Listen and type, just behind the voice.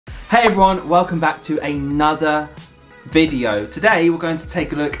Hey everyone, welcome back to another video. Today we're going to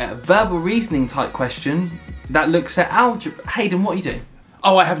take a look at a verbal reasoning type question that looks at algebra. Hayden, what are you doing?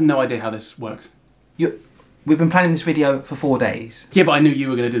 Oh, I have no idea how this works. We've been planning this video for 4 days. Yeah, but I knew you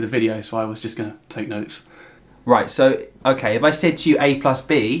were going to do the video, so I was just going to take notes. Right, so, okay, if I said to you A plus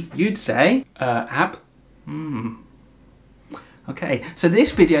B, you'd say? Ab? Okay, so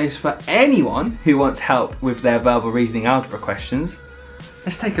this video is for anyone who wants help with their verbal reasoning algebra questions.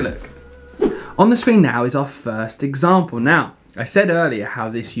 Let's take a look. On the screen now is our first example. Now, I said earlier how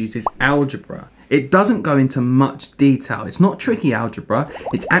this uses algebra. It doesn't go into much detail. It's not tricky algebra.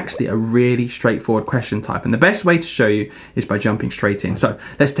 It's actually a really straightforward question type. And the best way to show you is by jumping straight in. So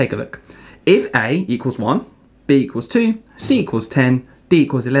let's take a look. If A equals 1, B equals 2, C equals 10, D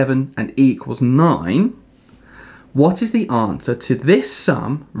equals 11, and E equals 9, what is the answer to this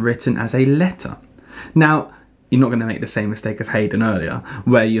sum written as a letter? Now, you're not going to make the same mistake as Hayden earlier,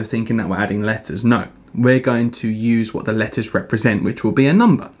 where you're thinking that we're adding letters. No, we're going to use what the letters represent, which will be a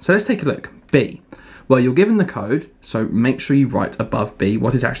number. So let's take a look. B. Well, you're given the code, so make sure you write above B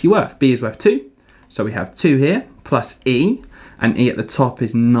what it's actually worth. B is worth 2, so we have 2 here, plus E, and E at the top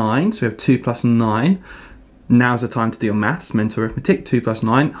is 9, so we have 2 plus 9. Now's the time to do your maths, mental arithmetic. 2 plus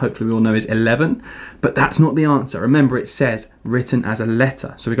 9, hopefully we all know, is 11. But that's not the answer. Remember, it says written as a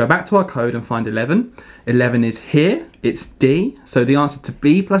letter. So we go back to our code and find 11. 11 is here, it's D. So the answer to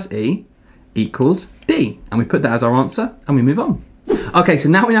B plus E equals D. And we put that as our answer and we move on. Okay, so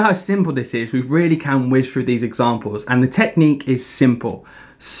now we know how simple this is. We really can whiz through these examples. And the technique is simple.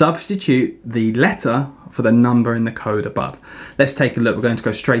 Substitute the letter for the number in the code above. Let's take a look. We're going to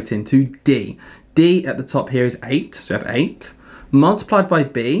go straight into D. D at the top here is 8, so we have 8, multiplied by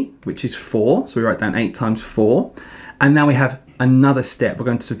B, which is 4, so we write down 8 times 4, and now we have another step. We're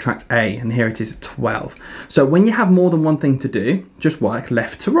going to subtract A, and here it is 12. So when you have more than one thing to do, just work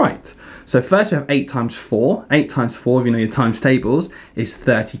left to right. So first we have 8 times 4. 8 times 4, if you know your times tables, is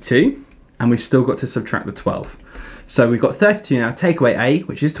 32, and we've still got to subtract the 12. So we've got 32 now. Take away A,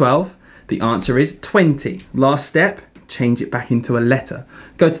 which is 12. The answer is 20. Last step, change it back into a letter.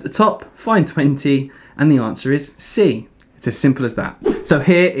 Go to the top, find 20, and the answer is C. It's as simple as that. So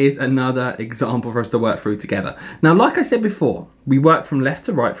here is another example for us to work through together. Now, like I said before, we work from left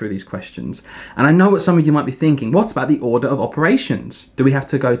to right through these questions. And I know what some of you might be thinking, what about the order of operations? Do we have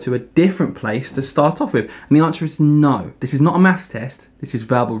to go to a different place to start off with? And the answer is no. This is not a maths test, this is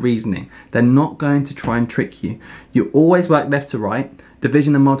verbal reasoning. They're not going to try and trick you. You always work left to right.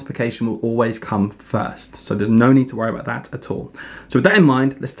 Division and multiplication will always come first. So there's no need to worry about that at all. So with that in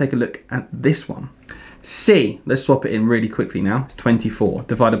mind, let's take a look at this one. C, let's swap it in really quickly now. It's 24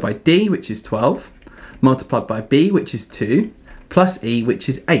 divided by D, which is 12, multiplied by B, which is 2, plus E, which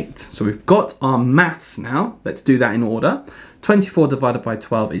is 8. So we've got our maths now. Let's do that in order. 24 divided by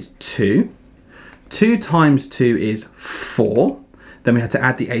 12 is 2. 2 times 2 is 4. Then we had to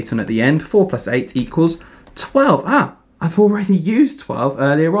add the 8 on at the end. 4 plus 8 equals 12. I've already used 12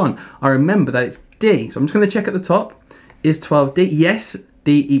 earlier on. I remember that it's D. So I'm just going to check at the top. Is 12 D? Yes,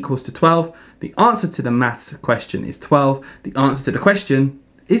 D equals to 12. The answer to the maths question is 12. The answer to the question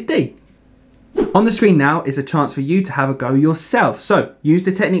is D. On the screen now is a chance for you to have a go yourself. So use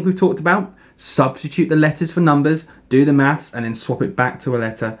the technique we've talked about. Substitute the letters for numbers, do the maths, and then swap it back to a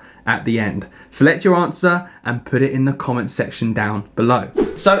letter at the end. Select your answer and put it in the comment section down below.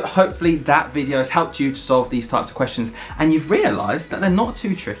 So hopefully that video has helped you to solve these types of questions and you've realised that they're not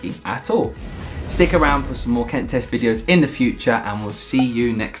too tricky at all. Stick around for some more Kent Test videos in the future and we'll see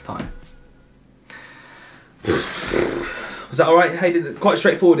you next time. Was that alright, Hayden? Quite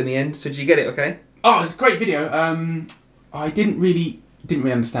straightforward in the end, so did you get it okay? Oh, it was a great video. I didn't really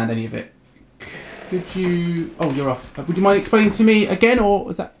understand any of it. Could you... Oh, you're off. Would you mind explaining to me again, or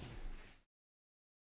was that...